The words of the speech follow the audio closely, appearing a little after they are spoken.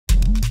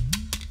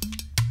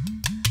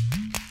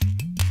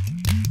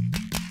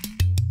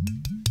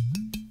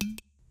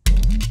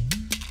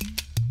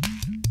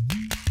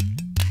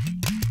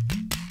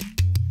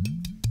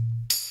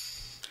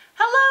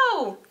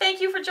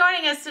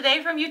us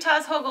today from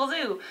Utah's Hogle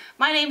Zoo.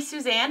 My name's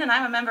Suzanne and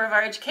I'm a member of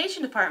our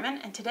education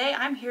department, and today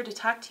I'm here to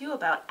talk to you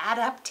about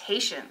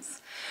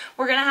adaptations.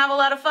 We're going to have a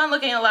lot of fun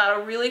looking at a lot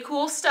of really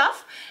cool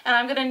stuff, and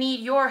I'm going to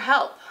need your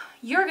help.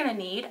 You're going to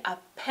need a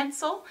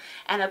pencil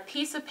and a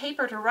piece of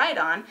paper to write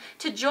on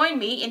to join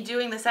me in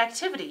doing this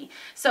activity.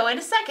 So in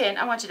a second,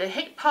 I want you to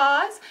hit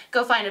pause,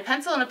 go find a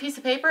pencil and a piece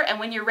of paper, and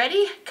when you're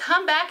ready,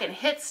 come back and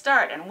hit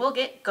start and we'll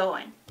get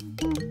going.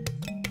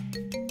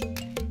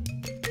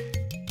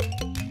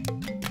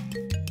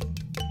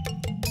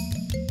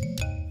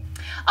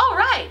 All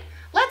right,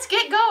 let's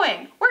get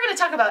going. We're going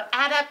to talk about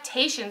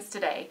adaptations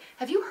today.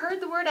 Have you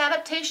heard the word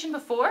adaptation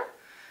before?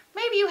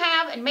 Maybe you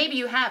have and maybe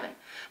you haven't.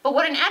 But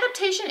what an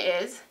adaptation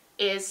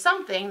is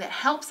something that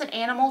helps an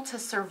animal to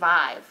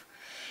survive.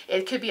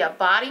 It could be a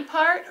body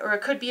part or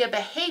it could be a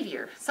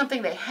behavior,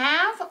 something they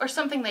have or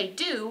something they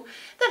do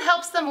that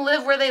helps them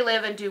live where they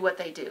live and do what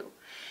they do.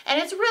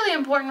 And it's really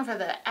important for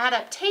the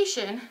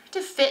adaptation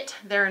to fit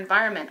their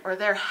environment or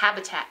their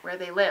habitat where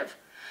they live.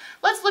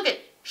 Let's look at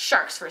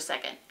sharks for a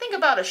second. Think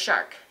about a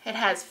shark. It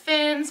has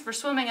fins for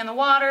swimming in the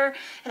water,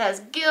 it has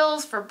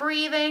gills for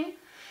breathing,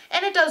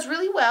 and it does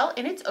really well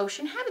in its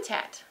ocean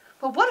habitat.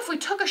 But what if we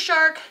took a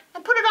shark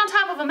and put it on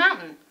top of a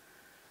mountain?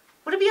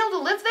 Would it be able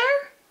to live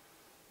there?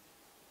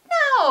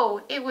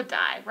 No, it would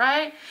die,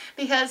 right?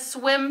 Because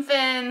swim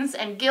fins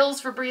and gills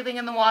for breathing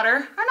in the water are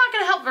not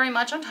going to help very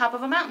much on top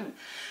of a mountain.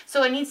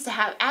 So it needs to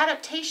have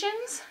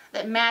adaptations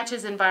that match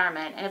its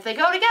environment. And if they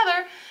go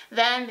together,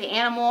 then the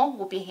animal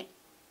will be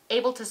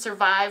able to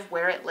survive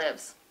where it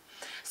lives.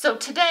 So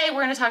today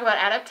we're going to talk about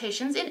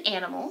adaptations in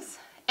animals,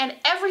 and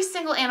every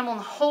single animal in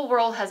the whole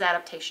world has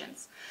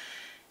adaptations.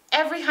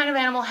 Every kind of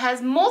animal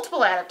has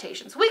multiple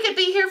adaptations. We could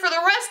be here for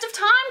the rest of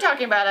time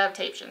talking about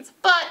adaptations,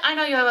 but I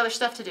know you have other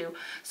stuff to do.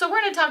 So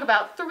we're going to talk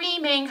about three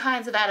main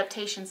kinds of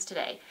adaptations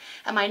today.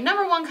 And my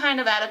number one kind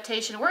of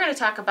adaptation we're going to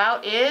talk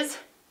about is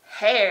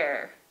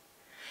hair.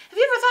 Have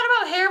you ever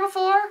thought about hair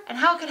before and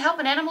how it could help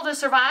an animal to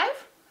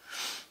survive?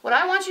 What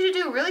I want you to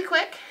do really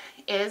quick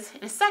is,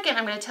 in a second,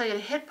 I'm going to tell you to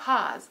hit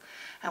pause.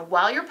 And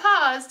while you're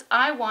paused,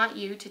 I want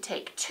you to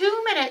take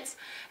 2 minutes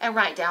and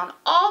write down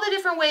all the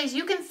different ways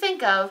you can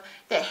think of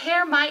that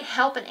hair might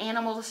help an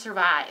animal to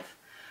survive.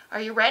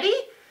 Are you ready?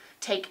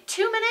 Take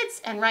 2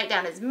 minutes and write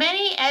down as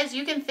many as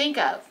you can think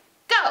of.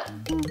 Go!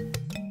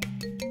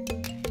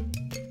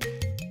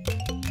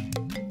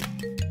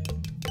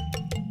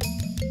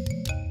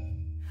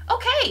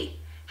 Okay,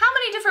 how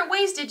many different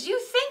ways did you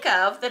think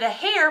of that a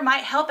hair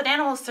might help an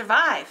animal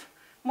survive?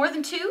 More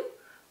than 2?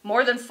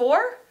 More than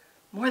 4?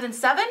 More than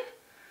 7?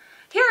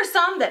 Here are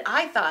some that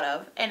I thought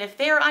of, and if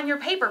they're on your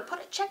paper,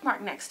 put a check mark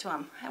next to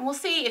them, and we'll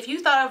see if you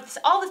thought of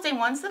all the same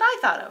ones that I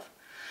thought of.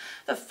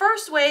 The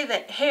first way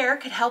that hair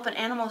could help an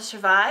animal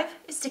survive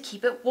is to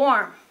keep it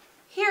warm.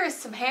 Here is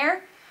some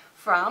hair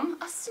from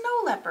a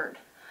snow leopard.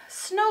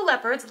 Snow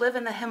leopards live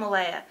in the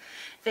Himalaya.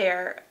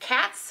 They're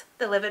cats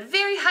that live at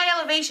very high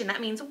elevation.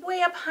 That means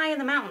way up high in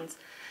the mountains.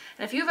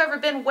 And if you've ever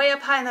been way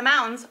up high in the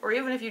mountains, or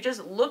even if you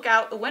just look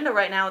out the window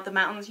right now at the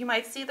mountains, you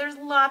might see there's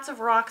lots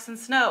of rocks and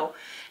snow.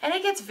 And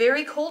it gets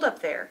very cold up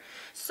there.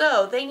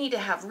 So they need to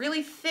have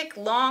really thick,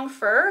 long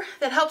fur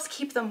that helps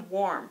keep them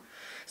warm.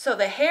 So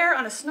the hair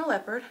on a snow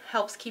leopard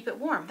helps keep it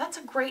warm. That's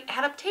a great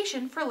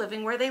adaptation for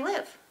living where they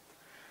live.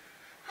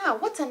 Now,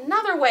 what's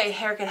another way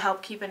hair could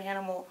help keep an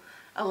animal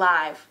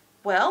alive?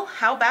 Well,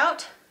 how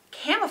about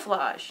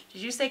camouflage?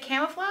 Did you say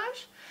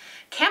camouflage?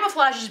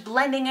 Camouflage is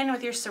blending in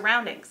with your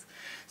surroundings.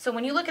 So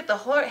when you look at the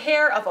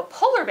hair of a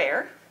polar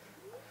bear,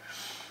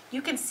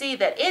 you can see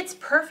that it's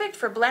perfect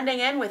for blending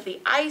in with the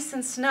ice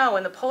and snow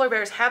in the polar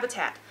bear's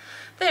habitat.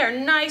 Their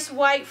nice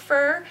white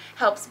fur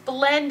helps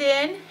blend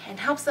in and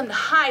helps them to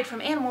hide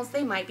from animals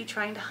they might be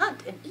trying to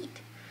hunt and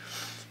eat.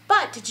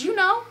 But did you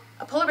know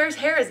a polar bear's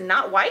hair is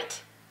not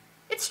white?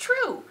 It's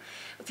true.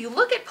 If you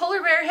look at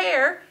polar bear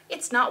hair,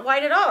 it's not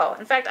white at all.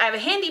 In fact, I have a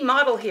handy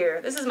model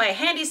here. This is my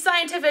handy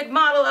scientific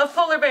model of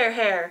polar bear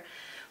hair.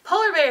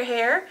 Polar bear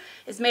hair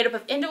is made up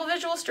of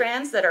individual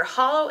strands that are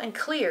hollow and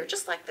clear,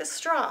 just like this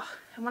straw.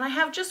 And when I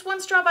have just one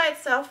straw by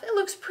itself, it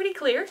looks pretty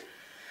clear.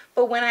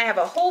 But when I have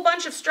a whole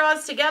bunch of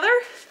straws together,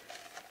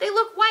 they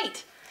look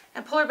white.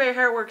 And polar bear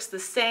hair works the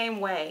same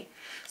way.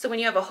 So when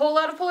you have a whole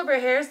lot of polar bear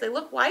hairs, they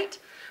look white,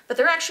 but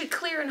they're actually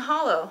clear and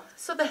hollow.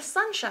 So the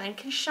sunshine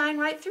can shine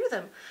right through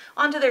them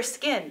onto their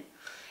skin.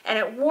 And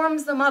it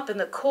warms them up in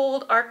the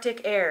cold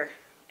Arctic air.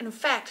 And in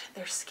fact,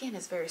 their skin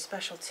is very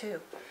special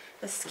too.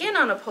 The skin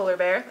on a polar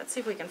bear, let's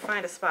see if we can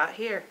find a spot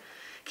here.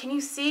 Can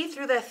you see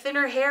through the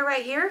thinner hair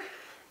right here?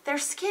 Their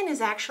skin is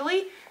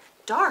actually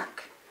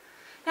dark.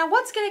 Now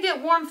what's going to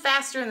get warm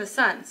faster in the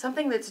sun?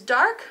 Something that's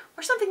dark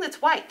or something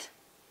that's white?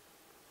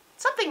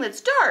 Something that's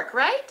dark,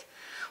 right?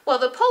 Well,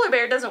 the polar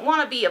bear doesn't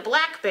want to be a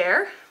black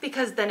bear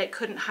because then it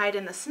couldn't hide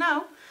in the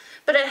snow,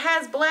 but it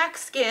has black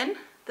skin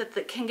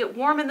that can get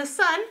warm in the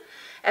sun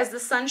as the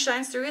sun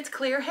shines through its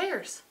clear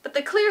hairs. But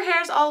the clear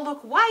hairs all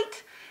look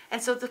white,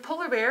 and so the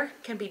polar bear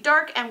can be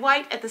dark and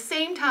white at the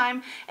same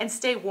time and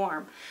stay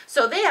warm.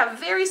 So they have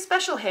very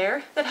special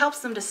hair that helps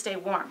them to stay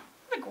warm.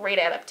 What a great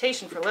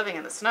adaptation for living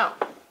in the snow.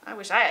 I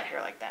wish I had hair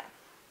like that.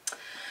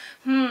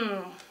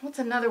 What's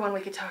another one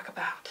we could talk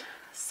about?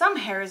 Some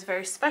hair is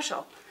very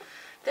special.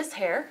 This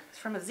hair is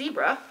from a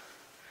zebra.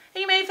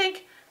 And you may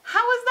think,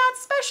 how is that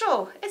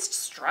special? It's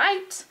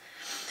striped.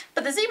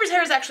 But the zebra's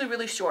hair is actually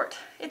really short.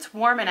 It's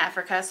warm in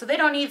Africa, so they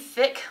don't need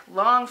thick,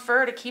 long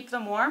fur to keep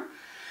them warm.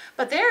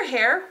 But their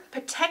hair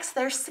protects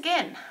their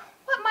skin.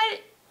 What might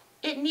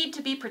it need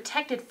to be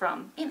protected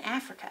from in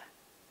Africa?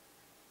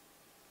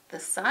 The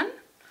sun?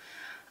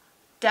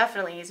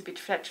 Definitely needs to be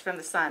protected from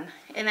the sun.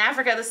 In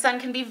Africa, the sun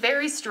can be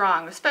very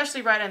strong,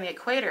 especially right on the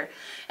equator.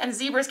 And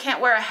zebras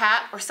can't wear a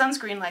hat or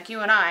sunscreen like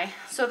you and I.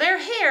 So their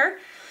hair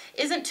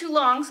isn't too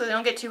long so they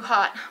don't get too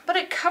hot, but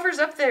it covers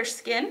up their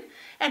skin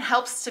and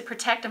helps to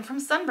protect them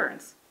from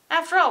sunburns.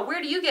 After all,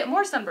 where do you get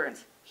more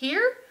sunburns?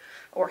 Here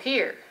or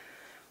here?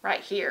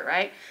 Right here,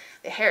 right?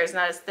 The hair is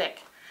not as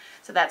thick.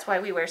 So that's why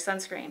we wear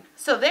sunscreen.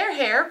 So their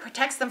hair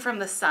protects them from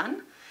the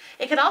sun.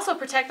 It can also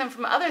protect them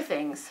from other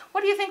things.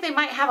 What do you think they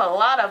might have a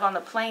lot of on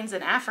the plains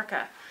in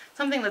Africa?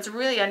 Something that's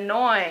really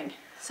annoying.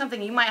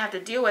 Something you might have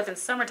to deal with in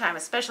summertime,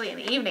 especially in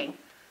the evening.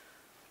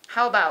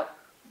 How about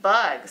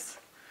bugs?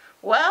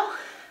 Well,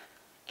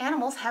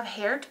 animals have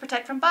hair to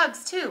protect from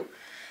bugs too.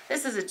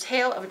 This is a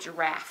tail of a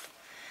giraffe.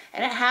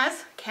 And it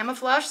has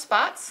camouflage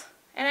spots.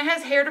 And it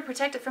has hair to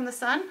protect it from the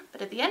sun.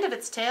 But at the end of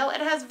its tail,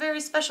 it has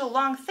very special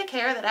long thick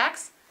hair that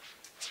acts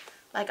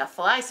like a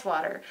fly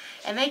swatter.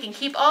 And they can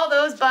keep all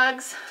those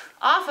bugs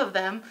off of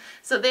them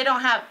so they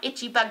don't have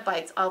itchy bug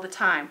bites all the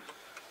time.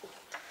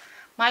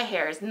 My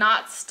hair is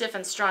not stiff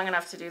and strong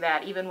enough to do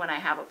that even when I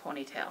have a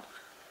ponytail.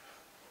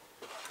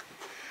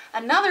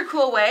 Another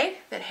cool way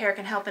that hair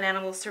can help an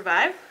animal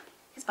survive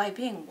is by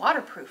being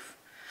waterproof.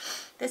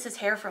 This is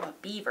hair from a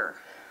beaver.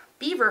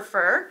 Beaver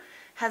fur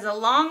has a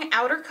long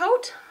outer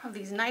coat of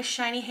these nice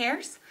shiny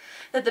hairs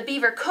that the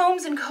beaver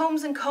combs and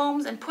combs and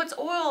combs and puts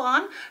oil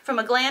on from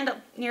a gland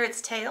near its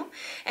tail,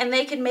 and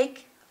they can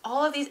make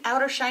all of these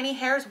outer shiny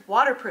hairs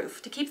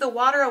waterproof to keep the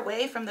water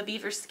away from the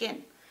beaver's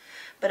skin.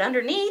 But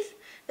underneath,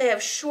 they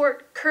have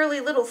short, curly,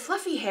 little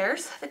fluffy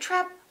hairs that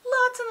trap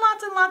lots and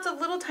lots and lots of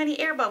little tiny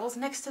air bubbles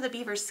next to the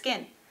beaver's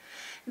skin.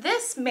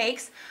 This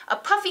makes a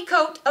puffy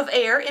coat of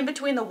air in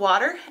between the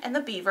water and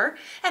the beaver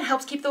and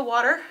helps keep the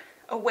water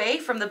away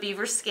from the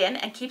beaver's skin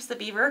and keeps the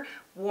beaver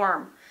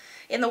warm.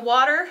 In the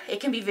water, it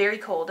can be very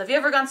cold. Have you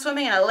ever gone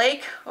swimming in a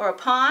lake or a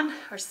pond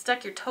or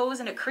stuck your toes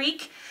in a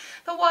creek?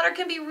 The water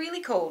can be really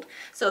cold,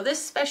 so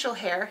this special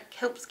hair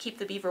helps keep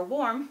the beaver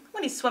warm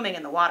when he's swimming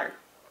in the water.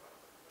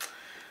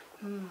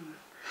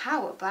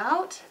 How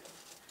about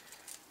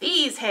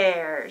these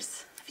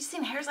hairs? Have you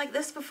seen hairs like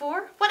this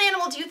before? What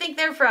animal do you think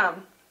they're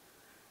from?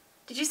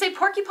 Did you say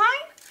porcupine?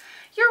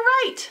 You're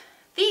right.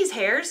 These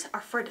hairs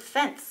are for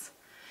defense.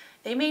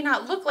 They may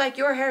not look like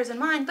your hairs and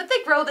mine, but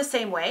they grow the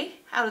same way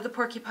out of the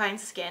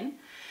porcupine's skin.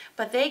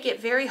 But they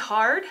get very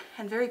hard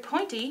and very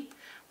pointy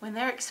when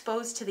they're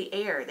exposed to the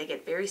air. They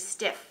get very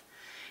stiff.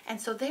 And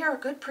so they are a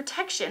good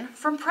protection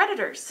from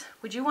predators.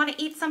 Would you want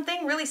to eat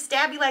something really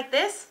stabby like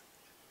this?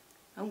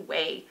 No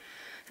way.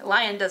 The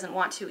lion doesn't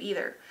want to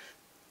either.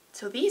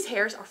 So these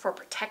hairs are for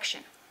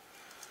protection.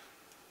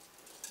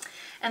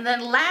 And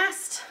then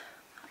last,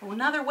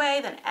 another way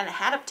that an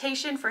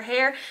adaptation for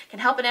hair can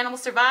help an animal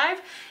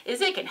survive is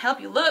it can help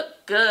you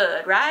look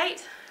good,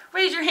 right?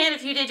 Raise your hand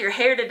if you did your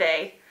hair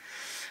today.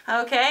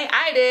 Okay,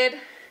 I did.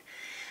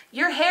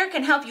 Your hair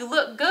can help you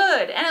look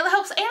good, and it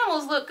helps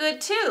animals look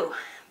good too.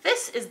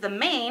 This is the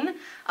mane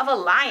of a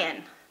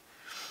lion.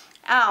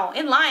 Oh,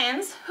 in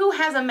lions, who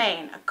has a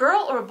mane? A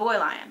girl or a boy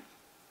lion?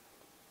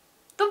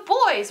 The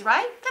boys,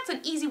 right? That's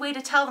an easy way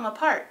to tell them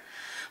apart.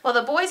 Well,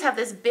 the boys have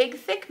this big,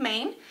 thick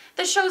mane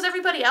that shows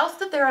everybody else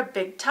that they're a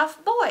big,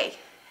 tough boy.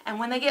 And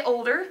when they get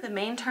older, the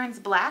mane turns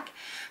black,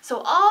 so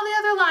all the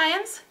other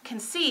lions can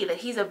see that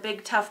he's a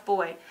big, tough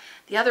boy.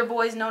 The other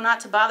boys know not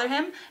to bother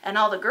him, and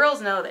all the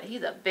girls know that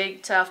he's a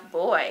big, tough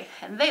boy,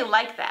 and they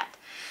like that.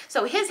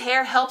 So his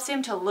hair helps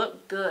him to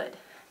look good.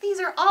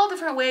 These are all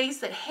different ways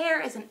that hair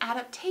is an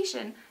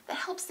adaptation that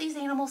helps these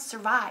animals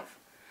survive.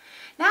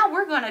 Now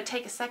we're going to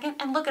take a second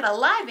and look at a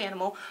live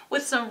animal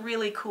with some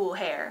really cool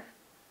hair.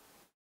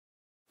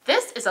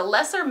 This is a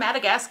lesser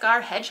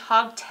Madagascar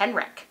hedgehog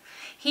tenrec.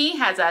 He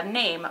has a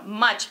name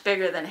much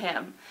bigger than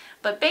him,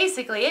 but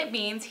basically it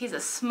means he's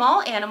a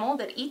small animal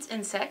that eats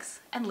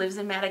insects and lives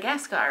in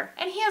Madagascar,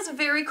 and he has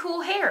very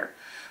cool hair.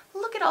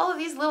 Look at all of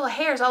these little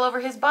hairs all over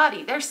his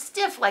body. They're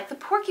stiff like the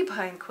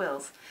porcupine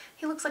quills.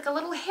 He looks like a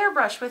little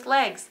hairbrush with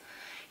legs.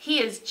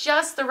 He is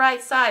just the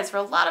right size for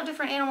a lot of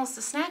different animals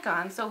to snack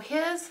on, so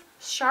his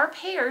sharp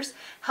hairs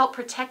help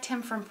protect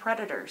him from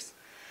predators.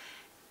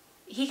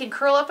 He can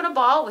curl up in a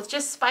ball with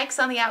just spikes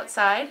on the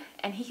outside,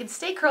 and he can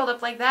stay curled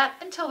up like that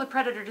until the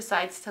predator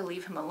decides to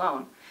leave him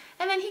alone.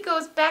 And then he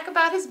goes back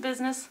about his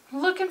business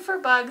looking for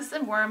bugs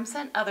and worms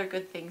and other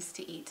good things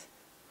to eat.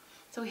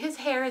 So his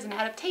hair is an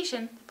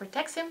adaptation that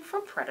protects him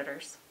from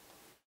predators.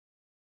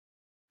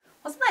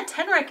 Wasn't that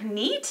tenrec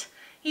neat?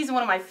 He's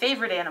one of my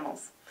favorite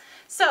animals.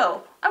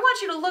 So I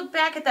want you to look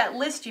back at that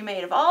list you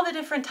made of all the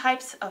different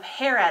types of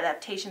hair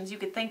adaptations you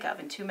could think of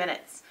in 2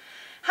 minutes.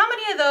 How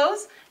many of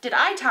those did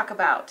I talk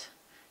about?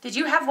 Did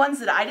you have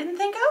ones that I didn't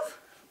think of?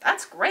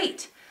 That's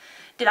great.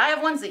 Did I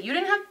have ones that you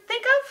didn't have to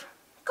think of?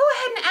 Go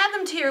ahead and add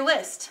them to your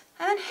list.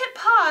 And then hit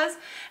pause,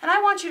 and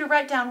I want you to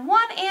write down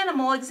one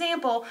animal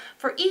example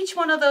for each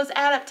one of those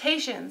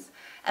adaptations.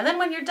 And then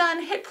when you're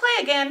done, hit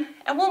play again,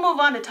 and we'll move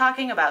on to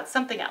talking about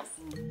something else.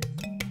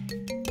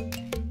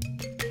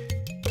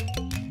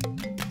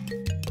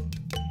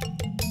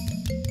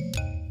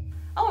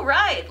 All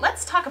right,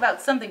 let's talk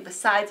about something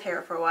besides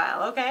hair for a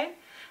while, okay?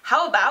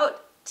 How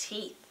about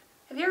teeth?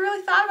 Have you ever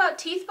really thought about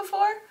teeth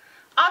before?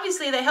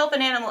 Obviously, they help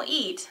an animal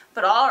eat,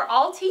 but are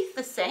all teeth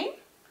the same?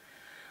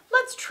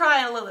 Let's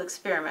try a little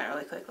experiment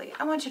really quickly.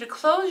 I want you to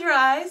close your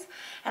eyes,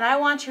 and I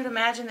want you to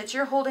imagine that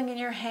you're holding in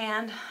your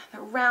hand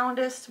the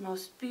roundest,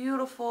 most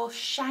beautiful,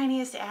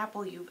 shiniest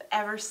apple you've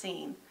ever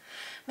seen.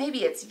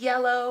 Maybe it's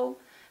yellow,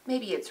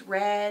 maybe it's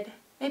red,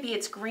 maybe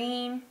it's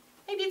green,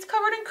 maybe it's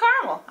covered in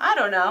caramel. I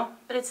don't know,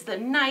 but it's the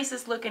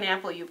nicest looking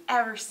apple you've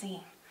ever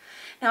seen.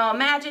 Now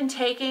imagine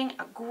taking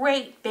a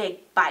great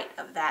big bite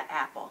of that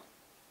apple.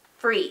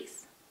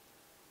 Freeze.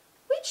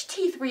 Which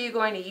teeth were you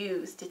going to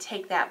use to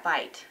take that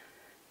bite?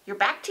 Your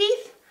back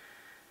teeth?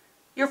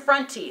 Your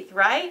front teeth,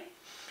 right?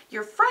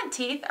 Your front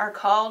teeth are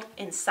called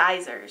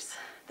incisors.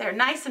 They're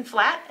nice and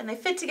flat, and they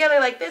fit together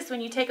like this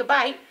when you take a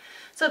bite,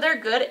 so they're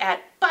good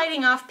at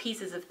biting off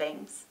pieces of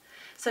things.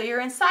 So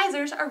your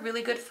incisors are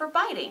really good for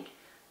biting.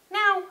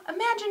 Now,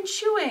 imagine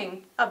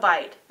chewing a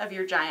bite of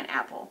your giant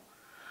apple.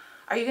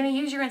 Are you going to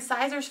use your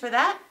incisors for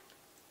that?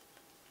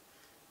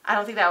 I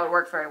don't think that would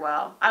work very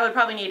well. I would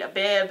probably need a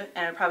bib,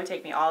 and it would probably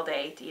take me all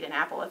day to eat an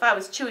apple if I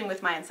was chewing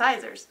with my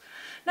incisors.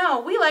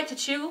 No, we like to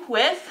chew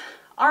with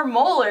our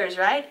molars,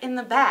 right, in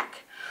the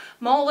back.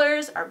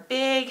 Molars are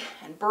big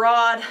and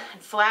broad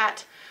and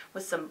flat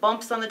with some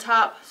bumps on the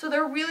top, so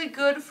they're really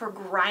good for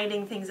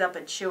grinding things up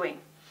and chewing.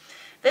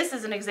 This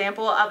is an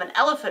example of an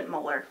elephant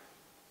molar.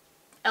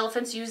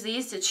 Elephants use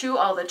these to chew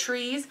all the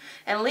trees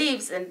and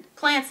leaves and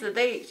plants that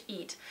they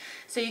eat.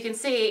 So you can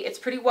see it's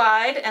pretty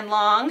wide and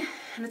long,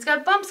 and it's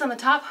got bumps on the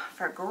top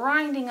for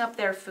grinding up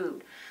their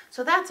food.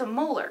 So that's a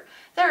molar.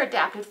 They're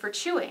adapted for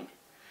chewing.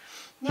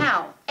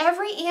 Now,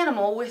 every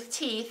animal with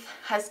teeth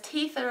has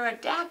teeth that are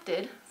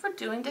adapted for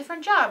doing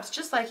different jobs,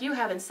 just like you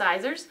have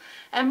incisors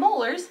and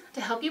molars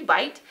to help you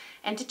bite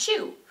and to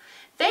chew.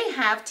 They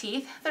have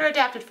teeth that are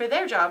adapted for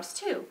their jobs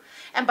too.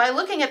 And by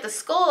looking at the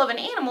skull of an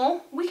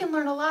animal, we can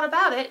learn a lot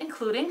about it,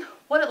 including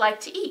what it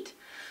likes to eat.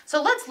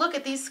 So let's look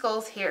at these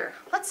skulls here.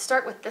 Let's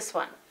start with this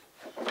one.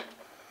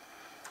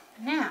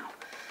 Now,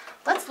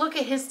 let's look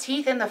at his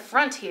teeth in the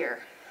front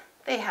here.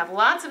 They have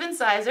lots of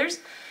incisors,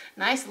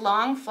 nice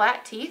long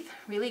flat teeth,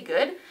 really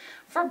good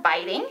for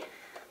biting.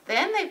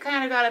 Then they've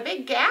kind of got a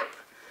big gap.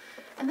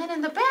 And then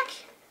in the back,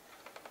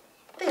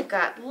 they've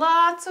got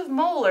lots of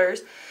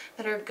molars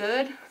that are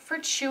good for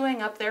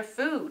chewing up their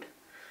food.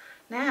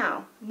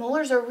 Now,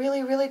 molars are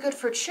really, really good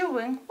for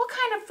chewing. What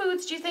kind of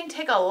foods do you think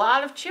take a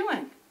lot of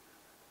chewing?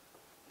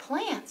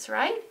 Plants,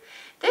 right?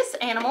 This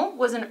animal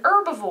was an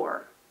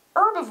herbivore.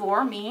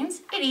 Herbivore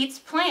means it eats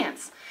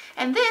plants.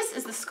 And this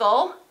is the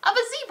skull of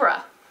a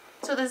zebra.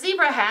 So the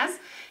zebra has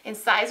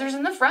incisors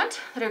in the front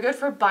that are good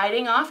for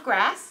biting off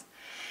grass,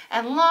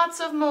 and lots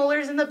of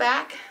molars in the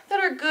back that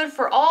are good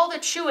for all the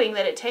chewing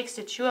that it takes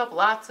to chew up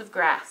lots of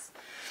grass.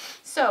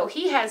 So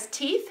he has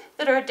teeth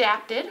that are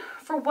adapted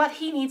for what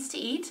he needs to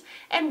eat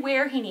and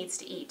where he needs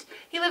to eat.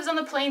 He lives on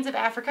the plains of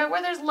Africa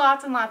where there's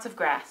lots and lots of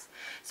grass.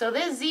 So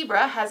this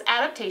zebra has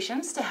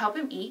adaptations to help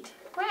him eat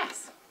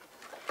grass.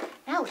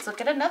 Now let's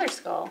look at another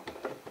skull.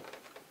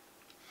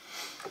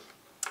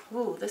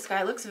 Ooh, this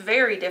guy looks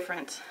very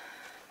different.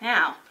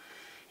 Now,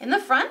 in the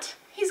front,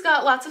 he's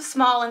got lots of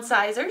small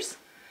incisors.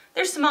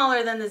 They're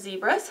smaller than the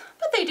zebras,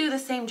 but they do the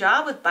same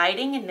job with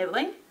biting and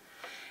nibbling.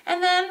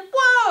 And then,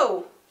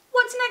 whoa!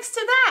 What's next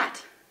to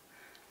that?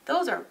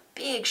 Those are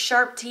big,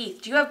 sharp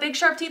teeth. Do you have big,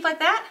 sharp teeth like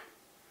that?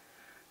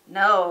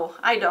 No,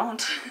 I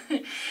don't.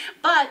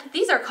 But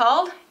these are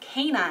called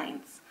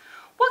canines.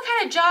 What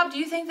kind of job do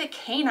you think that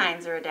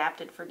canines are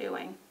adapted for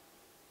doing?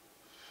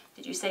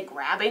 Did you say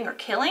grabbing or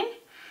killing?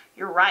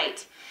 You're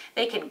right.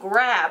 They can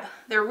grab.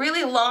 They're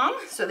really long,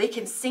 so they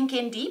can sink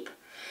in deep.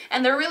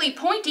 And they're really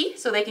pointy,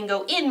 so they can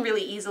go in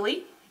really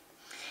easily.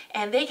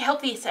 And they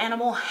help this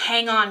animal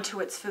hang on to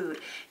its food.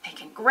 They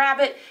can grab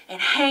it and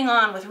hang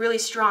on with really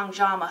strong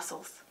jaw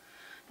muscles.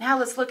 Now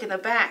let's look in the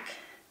back.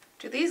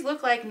 Do these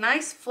look like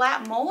nice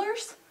flat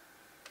molars?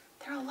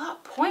 They're a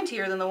lot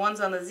pointier than the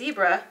ones on the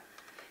zebra.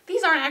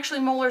 These aren't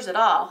actually molars at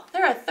all.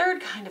 They're a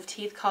third kind of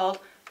teeth called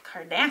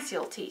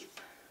carnassial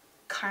teeth.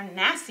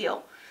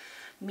 Carnassial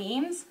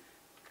means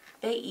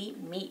they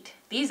eat meat.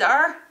 These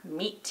are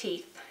meat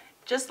teeth.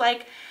 Just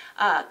like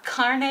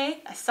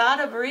carne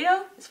asada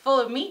burrito is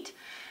full of meat,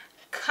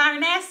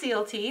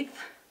 carnassial teeth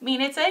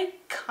mean it's a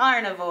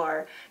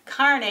carnivore.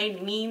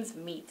 Carne means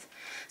meat.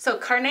 So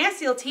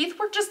carnassial teeth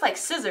work just like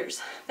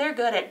scissors. They're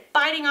good at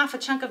biting off a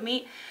chunk of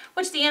meat,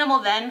 which the animal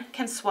then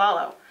can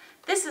swallow.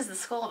 This is the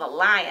skull of a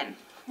lion,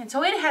 and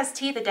so it has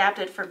teeth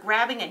adapted for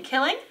grabbing and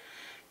killing,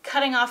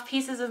 cutting off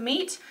pieces of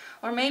meat,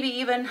 or maybe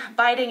even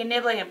biting and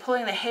nibbling and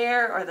pulling the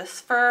hair or the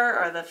fur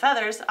or the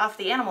feathers off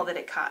the animal that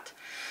it caught.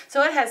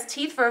 So it has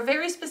teeth for a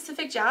very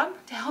specific job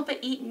to help it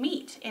eat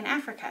meat in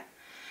Africa.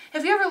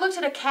 Have you ever looked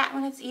at a cat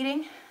when it's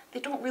eating? They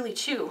don't really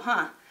chew,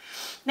 huh?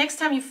 Next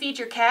time you feed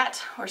your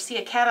cat or see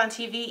a cat on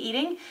TV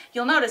eating,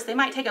 you'll notice they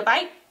might take a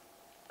bite,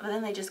 but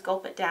then they just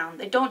gulp it down.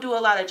 They don't do a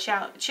lot of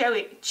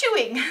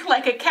chewing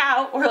like a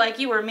cow or like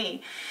you or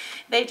me.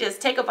 They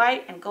just take a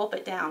bite and gulp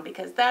it down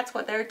because that's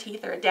what their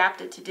teeth are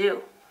adapted to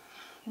do.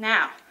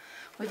 Now,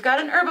 we've got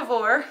an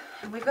herbivore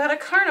and we've got a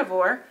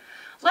carnivore.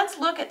 Let's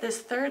look at this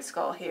third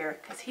skull here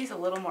because he's a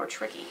little more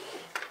tricky.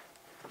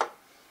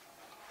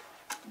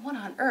 What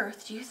on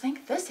earth do you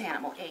think this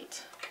animal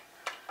ate?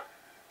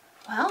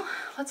 Well,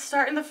 let's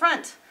start in the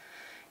front.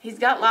 He's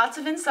got lots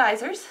of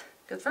incisors,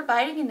 good for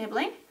biting and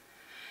nibbling.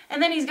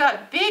 And then he's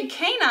got big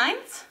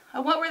canines.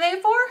 And what were they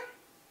for?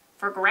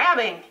 For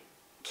grabbing,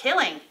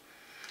 killing.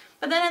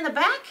 But then in the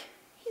back,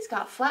 he's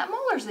got flat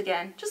molars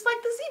again, just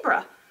like the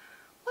zebra.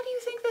 What do you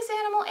think this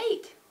animal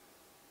ate?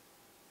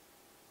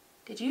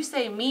 Did you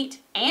say meat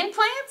and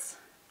plants?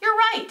 You're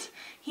right.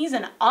 He's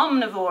an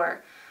omnivore.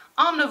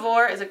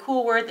 Omnivore is a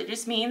cool word that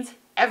just means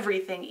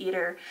everything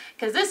eater,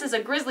 because this is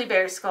a grizzly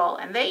bear skull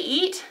and they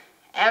eat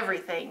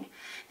everything.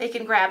 They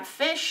can grab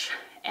fish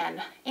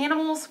and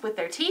animals with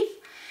their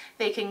teeth.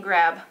 They can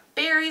grab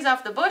berries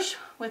off the bush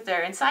with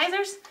their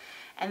incisors.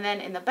 And then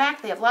in the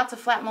back, they have lots of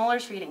flat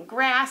molars for eating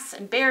grass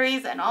and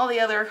berries and all the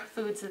other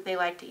foods that they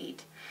like to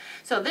eat.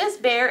 So this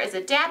bear is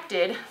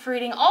adapted for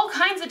eating all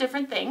kinds of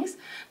different things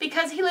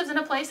because he lives in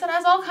a place that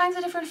has all kinds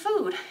of different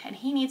food and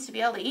he needs to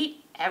be able to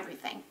eat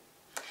everything.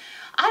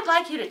 I'd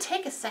like you to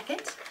take a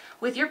second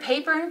with your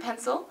paper and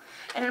pencil,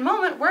 and in a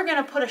moment we're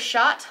going to put a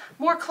shot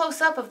more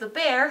close up of the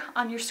bear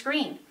on your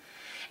screen.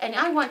 And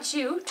I want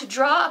you to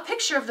draw a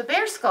picture of the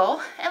bear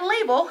skull and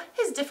label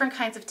his different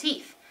kinds of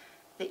teeth.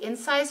 The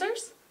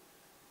incisors,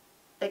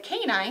 the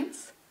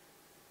canines,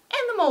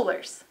 and the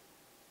molars.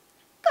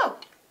 Go!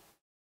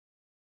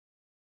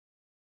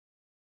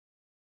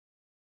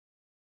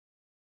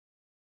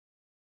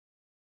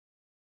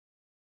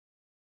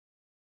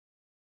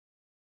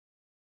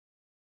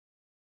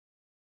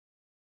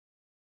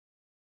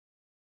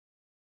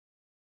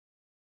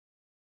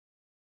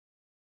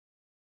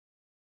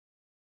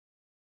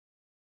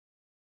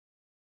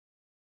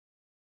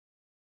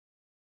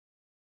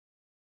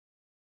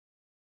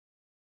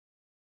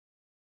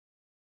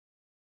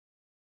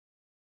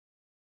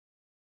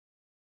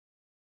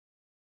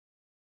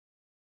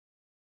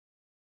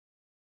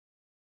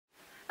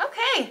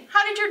 Okay,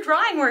 how did your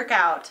drawing work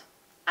out?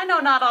 I know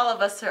not all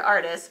of us are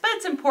artists, but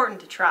it's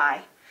important to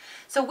try.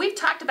 So we've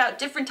talked about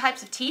different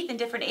types of teeth in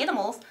different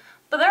animals,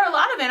 but there are a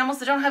lot of animals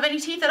that don't have any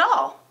teeth at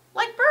all,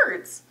 like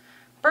birds.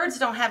 Birds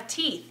don't have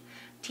teeth.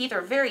 Teeth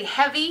are very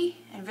heavy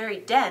and very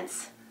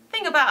dense.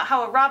 Think about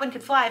how a robin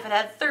could fly if it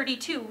had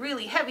 32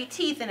 really heavy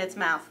teeth in its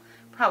mouth.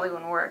 Probably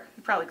wouldn't work.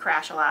 You'd probably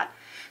crash a lot.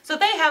 So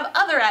they have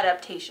other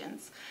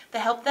adaptations that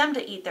help them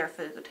to eat their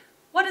food.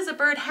 What does a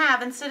bird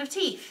have instead of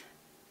teeth?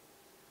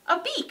 A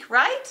beak,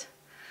 right?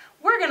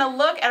 We're going to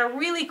look at a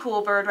really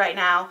cool bird right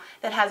now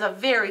that has a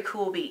very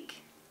cool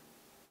beak.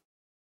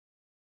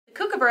 The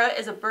kookaburra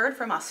is a bird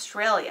from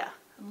Australia.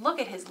 Look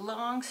at his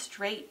long,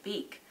 straight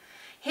beak.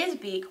 His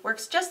beak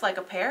works just like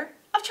a pair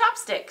of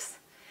chopsticks.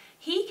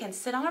 He can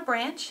sit on a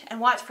branch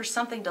and watch for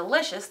something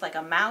delicious like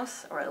a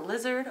mouse or a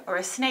lizard or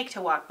a snake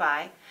to walk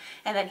by,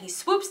 and then he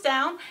swoops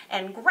down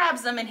and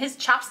grabs them in his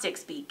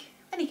chopsticks beak.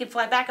 Then he can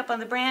fly back up on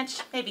the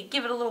branch, maybe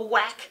give it a little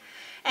whack,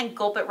 and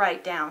gulp it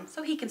right down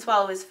so he can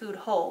swallow his food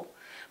whole.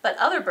 But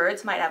other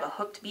birds might have a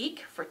hooked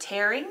beak for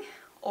tearing,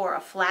 or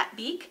a flat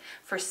beak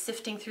for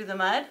sifting through the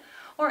mud,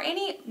 or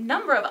any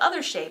number of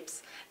other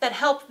shapes that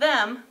help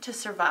them to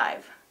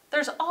survive.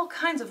 There's all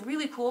kinds of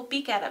really cool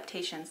beak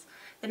adaptations.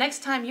 The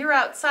next time you're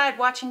outside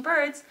watching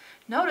birds,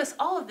 notice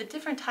all of the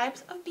different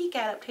types of beak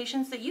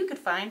adaptations that you could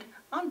find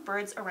on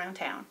birds around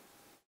town.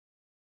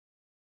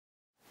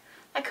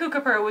 That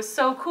kookaburra was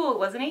so cool,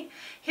 wasn't he?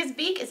 His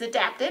beak is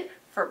adapted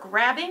for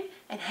grabbing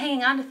and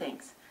hanging onto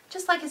things,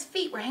 just like his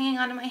feet were hanging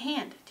onto my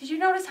hand. Did you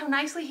notice how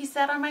nicely he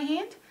sat on my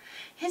hand?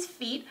 His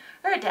feet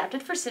are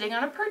adapted for sitting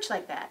on a perch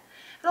like that.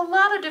 And a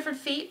lot of different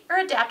feet are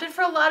adapted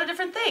for a lot of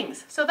different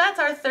things. So that's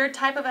our third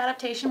type of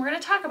adaptation we're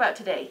going to talk about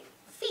today,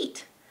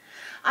 feet.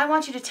 I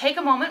want you to take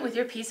a moment with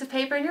your piece of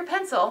paper and your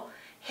pencil,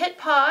 hit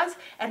pause,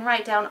 and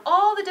write down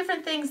all the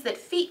different things that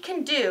feet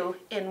can do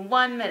in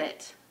 1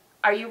 minute.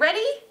 Are you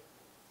ready?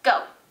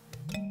 Go!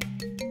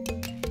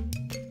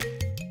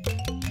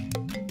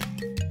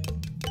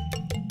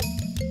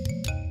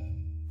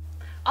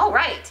 All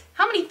right,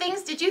 how many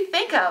things did you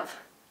think of?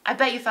 I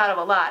bet you thought of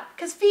a lot,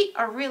 because feet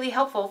are really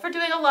helpful for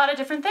doing a lot of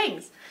different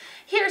things.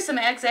 Here are some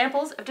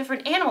examples of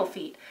different animal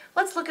feet.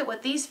 Let's look at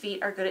what these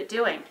feet are good at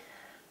doing.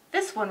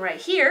 This one right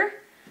here,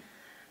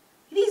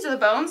 these are the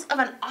bones of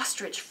an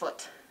ostrich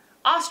foot.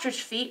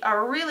 Ostrich feet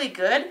are really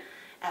good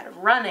at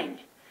running.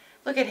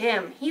 Look at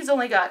him, he's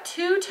only got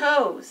 2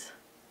 toes.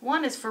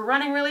 One is for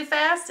running really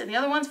fast and the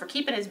other one's for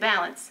keeping his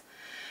balance.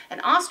 An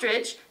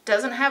ostrich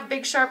doesn't have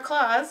big sharp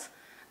claws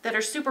that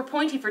are super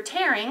pointy for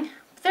tearing.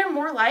 They're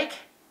more like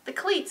the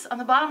cleats on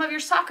the bottom of your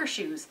soccer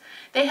shoes.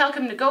 They help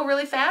him to go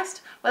really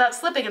fast without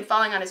slipping and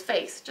falling on his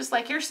face, just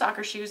like your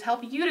soccer shoes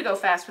help you to go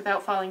fast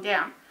without falling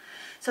down.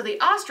 So the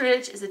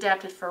ostrich is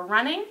adapted for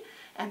running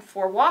and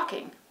for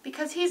walking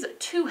because he's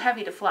too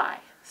heavy to fly.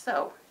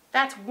 So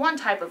that's one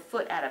type of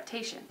foot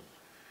adaptation.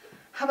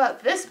 How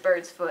about this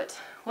bird's foot?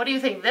 What do you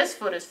think this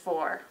foot is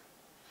for?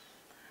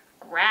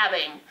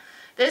 Grabbing.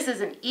 This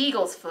is an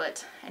eagle's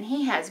foot, and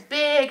he has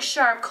big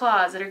sharp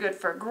claws that are good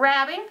for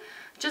grabbing,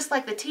 just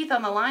like the teeth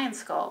on the lion's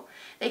skull.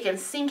 They can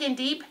sink in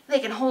deep, they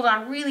can hold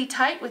on really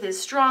tight with his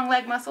strong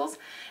leg muscles,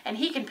 and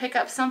he can pick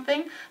up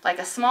something like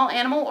a small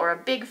animal or a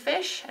big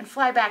fish and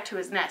fly back to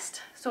his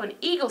nest. So an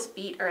eagle's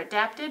feet are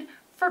adapted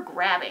for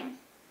grabbing.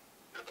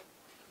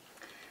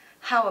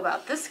 How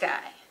about this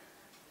guy?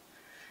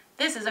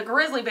 This is a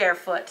grizzly bear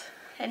foot,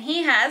 and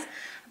he has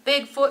a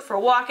big foot for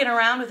walking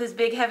around with his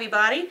big heavy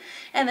body,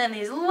 and then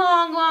these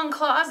long, long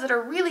claws that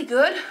are really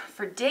good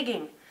for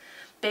digging.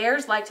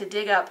 Bears like to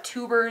dig up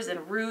tubers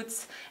and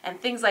roots and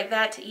things like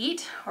that to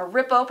eat, or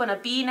rip open a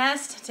bee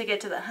nest to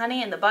get to the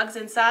honey and the bugs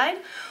inside,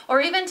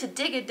 or even to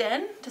dig a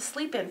den to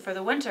sleep in for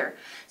the winter.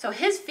 So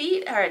his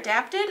feet are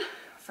adapted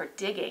for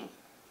digging.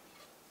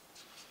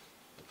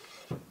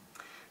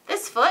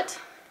 This foot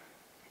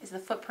is the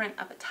footprint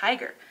of a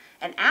tiger,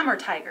 an Amur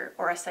tiger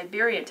or a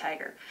Siberian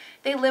tiger.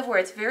 They live where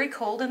it's very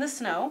cold in the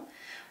snow,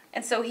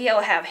 and so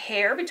he'll have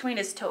hair between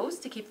his toes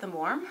to keep them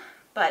warm,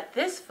 but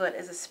this foot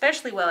is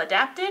especially well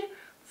adapted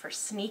for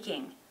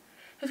sneaking.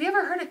 Have you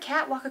ever heard a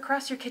cat walk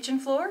across your kitchen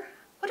floor?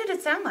 What did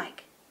it sound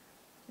like?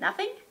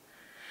 Nothing?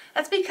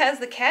 That's because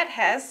the cat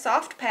has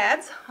soft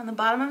pads on the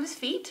bottom of his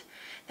feet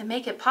that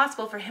make it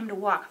possible for him to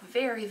walk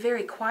very,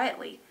 very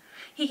quietly.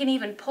 He can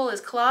even pull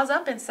his claws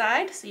up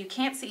inside so you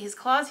can't see his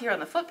claws here on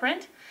the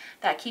footprint.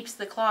 That keeps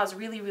the claws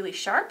really, really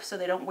sharp so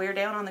they don't wear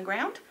down on the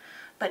ground,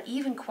 but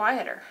even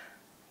quieter.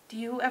 Do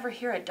you ever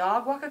hear a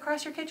dog walk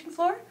across your kitchen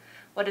floor?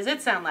 What does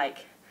it sound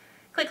like?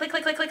 Click, click,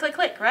 click, click, click, click,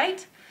 click,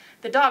 right?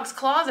 The dog's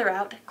claws are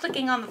out,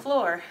 clicking on the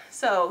floor,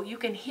 so you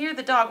can hear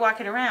the dog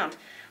walking around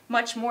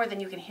much more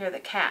than you can hear the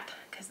cat,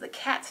 because the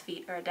cat's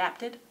feet are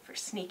adapted for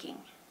sneaking.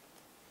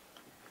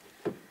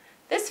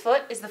 This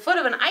foot is the foot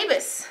of an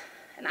ibis.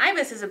 An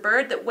ibis is a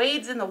bird that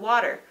wades in the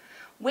water.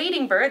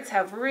 Wading birds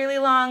have really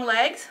long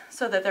legs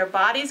so that their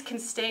bodies can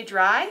stay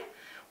dry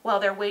while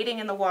they're wading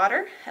in the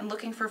water and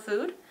looking for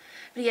food.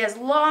 But he has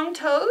long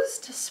toes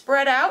to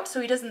spread out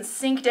so he doesn't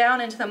sink down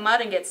into the mud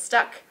and get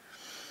stuck.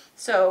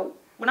 So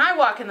when I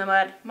walk in the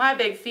mud, my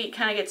big feet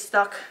kind of get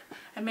stuck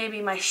and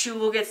maybe my shoe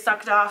will get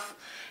sucked off.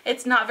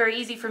 It's not very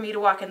easy for me to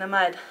walk in the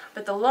mud,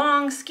 but the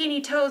long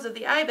skinny toes of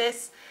the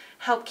ibis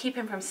help keep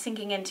him from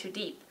sinking in too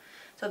deep.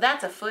 So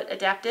that's a foot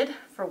adapted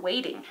for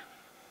wading.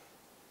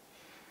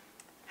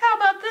 How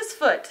about this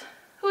foot?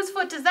 Whose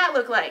foot does that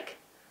look like?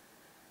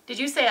 Did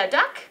you say a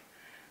duck?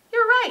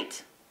 You're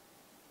right.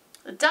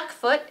 The duck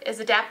foot is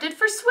adapted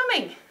for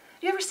swimming.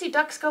 Do you ever see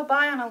ducks go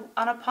by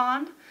on a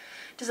pond?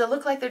 Does it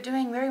look like they're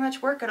doing very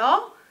much work at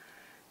all?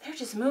 They're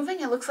just moving.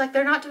 It looks like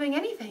they're not doing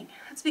anything.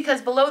 That's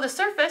because below the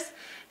surface,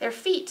 their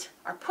feet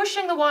are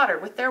pushing the water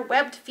with their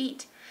webbed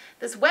feet.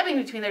 This webbing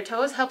between their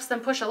toes helps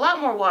them push a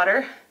lot more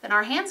water than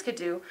our hands could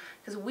do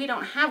because we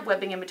don't have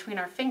webbing in between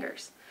our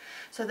fingers.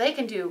 So they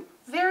can do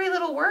very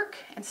little work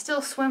and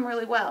still swim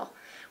really well,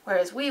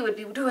 whereas we would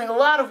be doing a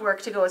lot of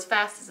work to go as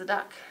fast as a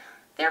duck.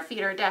 Their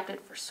feet are adapted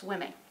for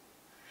swimming.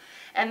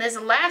 And this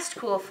last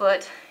cool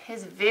foot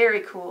is very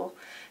cool.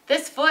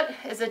 This foot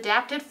is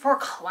adapted for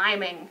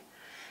climbing.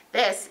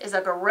 This is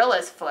a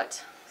gorilla's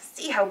foot.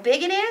 See how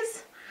big it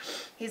is?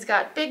 He's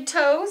got big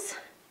toes,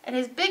 and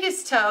his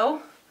biggest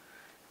toe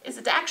is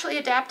actually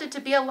adapted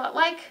to be a lot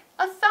like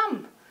a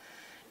thumb.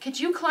 Could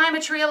you climb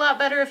a tree a lot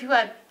better if you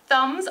had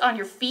thumbs on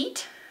your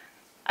feet?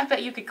 I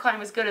bet you could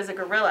climb as good as a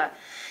gorilla.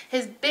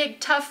 His big,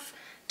 tough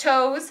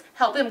toes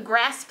help him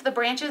grasp the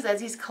branches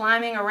as he's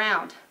climbing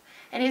around.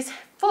 And his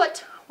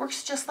foot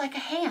works just like a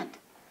hand.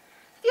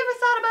 Have you ever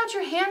thought about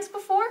your hands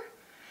before?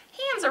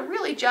 Hands are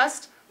really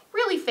just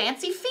really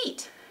fancy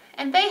feet.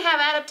 And they have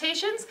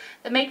adaptations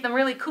that make them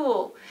really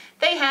cool.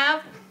 They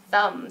have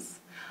thumbs.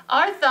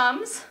 Our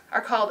thumbs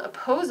are called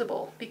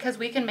opposable because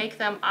we can make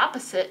them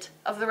opposite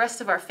of the rest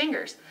of our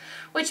fingers,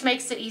 which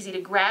makes it easy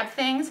to grab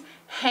things,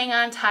 hang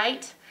on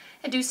tight,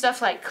 and do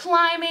stuff like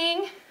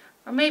climbing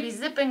or maybe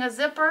zipping a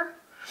zipper.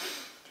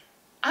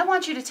 I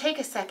want you to take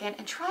a second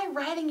and try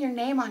writing your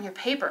name on your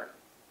paper.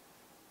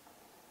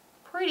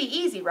 Pretty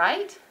easy,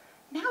 right?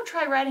 Now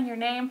try writing your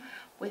name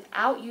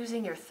without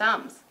using your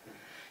thumbs.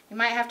 You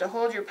might have to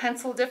hold your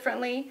pencil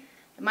differently.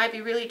 It might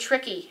be really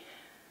tricky.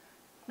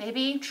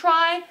 Maybe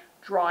try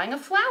drawing a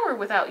flower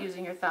without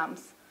using your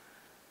thumbs.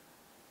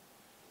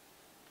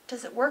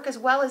 Does it work as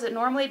well as it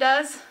normally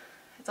does?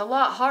 It's a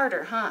lot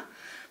harder, huh?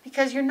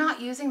 Because you're not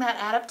using that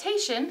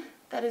adaptation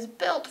that is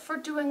built for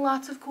doing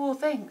lots of cool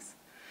things.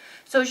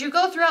 So as you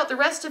go throughout the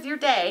rest of your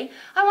day,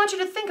 I want you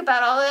to think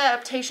about all the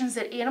adaptations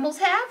that animals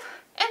have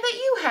and that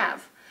you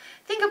have.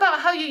 Think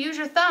about how you use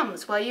your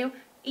thumbs while you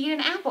eat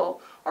an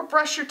apple, or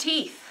brush your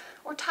teeth,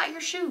 or tie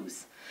your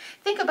shoes.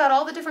 Think about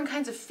all the different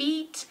kinds of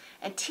feet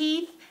and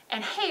teeth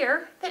and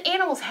hair that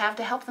animals have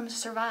to help them to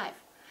survive.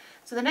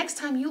 So the next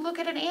time you look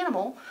at an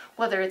animal,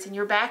 whether it's in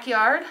your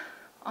backyard,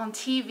 on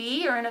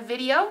TV, or in a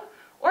video,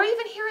 or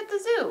even here at the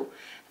zoo,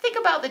 think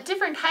about the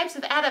different types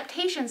of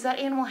adaptations that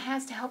animal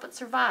has to help it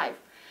survive,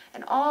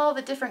 and all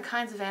the different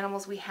kinds of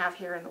animals we have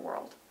here in the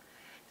world.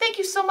 Thank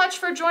you so much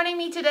for joining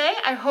me today.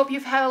 I hope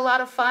you've had a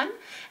lot of fun,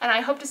 and I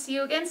hope to see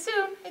you again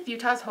soon at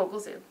Utah's Hogle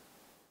Zoo.